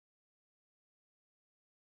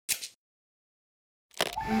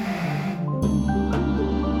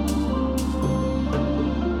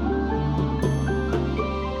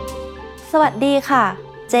สวัสดีค่ะ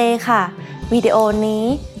เจค่ะวิดีโอนี้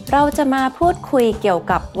เราจะมาพูดคุยเกี่ยว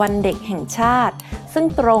กับวันเด็กแห่งชาติซึ่ง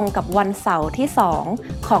ตรงกับวันเสาร์ที่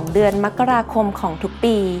2ของเดือนมกราคมของทุก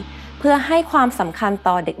ปีเพื่อให้ความสำคัญ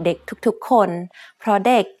ต่อเด็กๆทุกๆคนเพราะ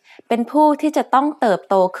เด็กเป็นผู้ที่จะต้องเติบ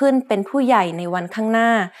โตขึ้นเป็นผู้ใหญ่ในวันข้างหน้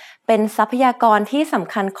าเป็นทรัพยากรที่ส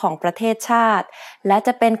ำคัญของประเทศชาติและจ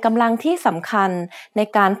ะเป็นกำลังที่สำคัญใน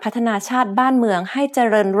การพัฒนาชาติบ้านเมืองให้เจ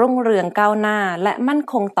ริญรุ่งเรืองก้าวหน้าและมั่น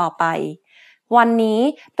คงต่อไปวันนี้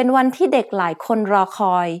เป็นวันที่เด็กหลายคนรอค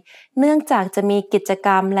อยเนื่องจากจะมีกิจก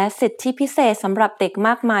รรมและสิทธิพิเศษสำหรับเด็กม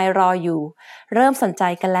ากมายรออยู่เริ่มสนใจ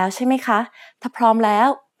กันแล้วใช่ไหมคะถ้าพร้อมแล้ว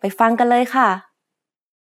ไปฟังกันเลยค่ะ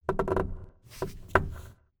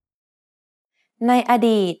ในอ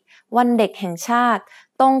ดีตวันเด็กแห่งชาติ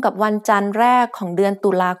ตรงกับวันจันทร์แรกของเดือนตุ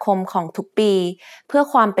ลาคมของทุกปีเพื่อ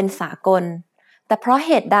ความเป็นสากลแต่เพราะเ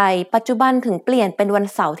หตุใดปัจจุบันถึงเปลี่ยนเป็นวัน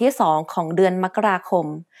เสาร์ที่2ของเดือนมกราคม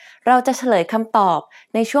เราจะเฉลยคำตอบ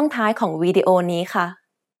ในช่วงท้ายของวิดีโอนี้ค่ะ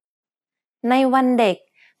ในวันเด็ก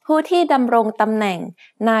ผู้ที่ดำรงตำแหน่ง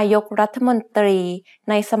นายกรัฐมนตรี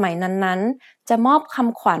ในสมัยนั้นๆจะมอบค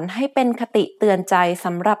ำขวัญให้เป็นคติเตือนใจส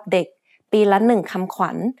ำหรับเด็กปีละ1คำข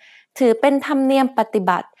วัญถือเป็นธรรมเนียมปฏิ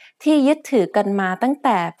บัติที่ยึดถือกันมาตั้งแ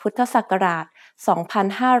ต่พุทธศักราช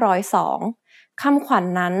 2502 คำขวัญ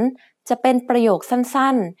นั้นจะเป็นประโยค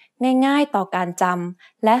สั้นๆง่ายๆต่อการจ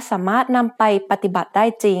ำและสามารถนำไปปฏิบัติได้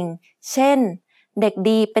จริงเช่นเด็ก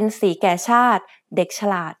ดีเป็นสีแก่ชาติเด็กฉ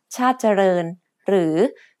ลาดชาติเจริญหรือ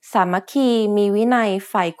สามัคคีมีวินัย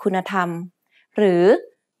ใฝ่คุณธรรมหรือ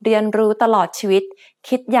เรียนรู้ตลอดชีวิต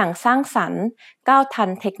คิดอย่างสร้างสรรค์ก้าวทัน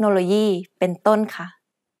เทคโนโลยีเป็นต้นค่ะ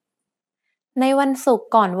ในวันศุกร์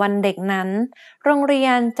ก่อนวันเด็กนั้นโรงเรีย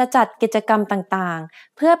นจะจัดกิจกรรมต่าง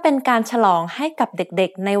ๆเพื่อเป็นการฉลองให้กับเด็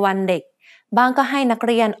กๆในวันเด็กบางก็ให้นัก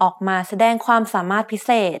เรียนออกมาแสดงความสามารถพิเ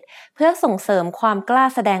ศษเพื่อส่งเสริมความกล้า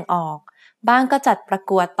แสดงออกบางก็จัดประ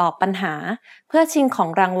กวดตอบปัญหาเพื่อชิงของ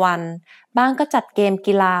รางวัลบางก็จัดเกม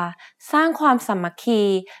กีฬาสร้างความสามัคคี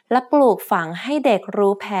และปลูกฝังให้เด็ก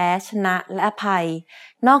รู้แพ้ชนะและอภัย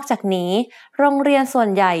นอกจากนี้โรงเรียนส่วน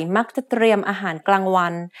ใหญ่มักจะเตรียมอาหารกลางวั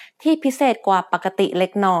นที่พิเศษกว่าปกติเล็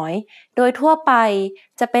กน้อยโดยทั่วไป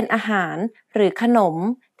จะเป็นอาหารหรือขนม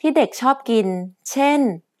ที่เด็กชอบกินเช่น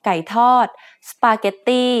ไก่ทอดสปาเกต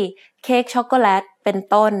ตี้เค้กช็อกโกแลตเป็น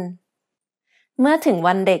ต้นเมื่อถึง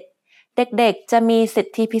วันเด็กเด็กๆจะมีสิท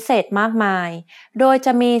ธิพิเศษมากมายโดยจ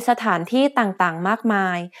ะมีสถานที่ต่างๆมากมา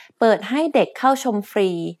ยเปิดให้เด็กเข้าชมฟ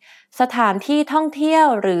รีสถานที่ท่องเที่ยว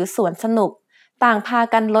หรือสวนสนุกต่างพา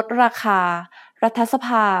กันลดราคารัฐสภ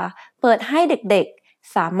าเปิดให้เด็ก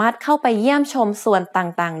ๆสามารถเข้าไปเยี่ยมชมส่วน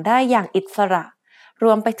ต่างๆได้อย่างอิสระร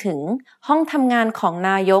วมไปถึงห้องทำงานของ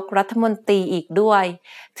นายกรัฐมนตรีอีกด้วย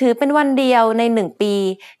ถือเป็นวันเดียวใน1 ปี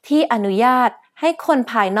ที่อนุญาตให้คน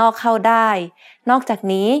ภายนอกเข้าได้นอกจาก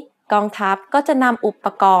นี้กองทัพก็จะนำอุป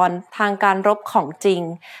กรณ์ทางการรบของจริง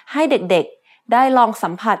ให้เด็กๆได้ลองสั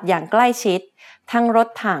มผัสอย่างใกล้ชิดทั้งรถ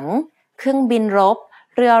ถังเครื่องบินรบ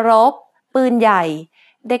เรือรบปืนใหญ่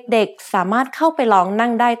เด็กๆสามารถเข้าไปลองนั่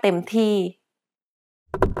งได้เต็มที่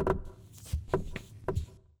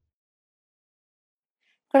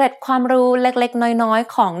เกร็ดความรู้เล็กๆน้อย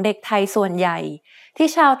ๆของเด็กไทยส่วนใหญ่ที่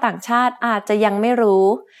ชาวต่างชาติอาจจะยังไม่รู้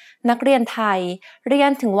นักเรียนไทยเรีย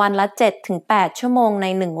นถึงวันละ 7-8 ชั่วโมงใน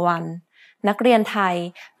1 วันนักเรียนไทย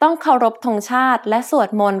ต้องเคารพธงชาติและสวด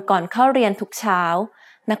มนต์ก่อนเข้าเรียนทุกเช้า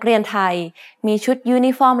นักเรียนไทยมีชุดยู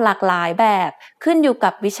นิฟอร์มหลากหลายแบบขึ้นอยู่กั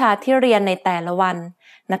บวิชาที่เรียนในแต่ละวัน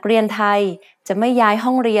นักเรียนไทยจะไม่ย้ายห้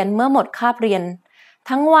องเรียนเมื่อหมดคาบเรียน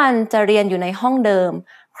ทั้งวันจะเรียนอยู่ในห้องเดิม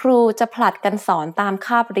ครูจะผลัดกันสอนตามค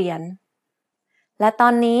าบเรียนและตอ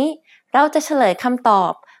นนี้เราจะเฉลยคำตอ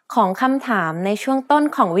บของคำถามในช่วงต้น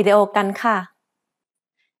ของวิดีโอกันค่ะ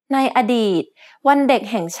ในอดีตวันเด็ก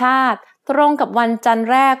แห่งชาติตรงกับวันจันทร์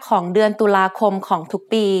แรกของเดือนตุลาคมของทุก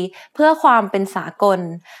ปีเพื่อความเป็นสากล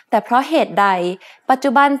แต่เพราะเหตุใดปัจ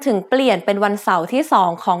จุบันถึงเปลี่ยนเป็นวันเสาร์ที่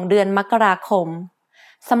2ของเดือนมกราคม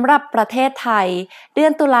สำหรับประเทศไทยเดือ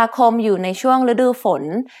นตุลาคมอยู่ในช่วงฤดูฝน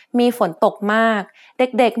มีฝนตกมากเ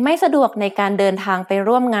ด็กๆไม่สะดวกในการเดินทางไป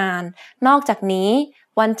ร่วมงานนอกจากนี้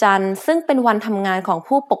วันจันทร์ซึ่งเป็นวันทำงานของ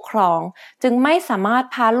ผู้ปกครองจึงไม่สามารถ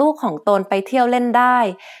พาลูกของตนไปเที่ยวเล่นได้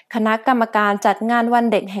คณะกรรมการจัดงานวัน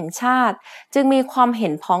เด็กแห่งชาติจึงมีความเห็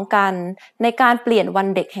นพ้องกันในการเปลี่ยนวัน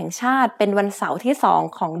เด็กแห่งชาติเป็นวันเสาร์ที่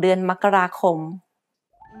2ของเดือนมกราคม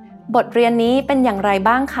บทเรียนนี้เป็นอย่างไร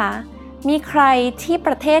บ้างคะมีใครที่ป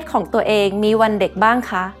ระเทศของตัวเองมีวันเด็กบ้าง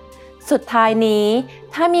คะสุดท้ายนี้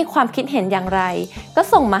ถ้ามีความคิดเห็นอย่างไรก็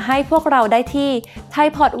ส่งมาให้พวกเราได้ที่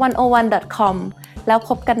thaipod101.com แล้วพ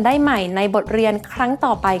บกันได้ใหม่ในบทเรียนครั้งต่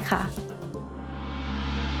อไปค่ะ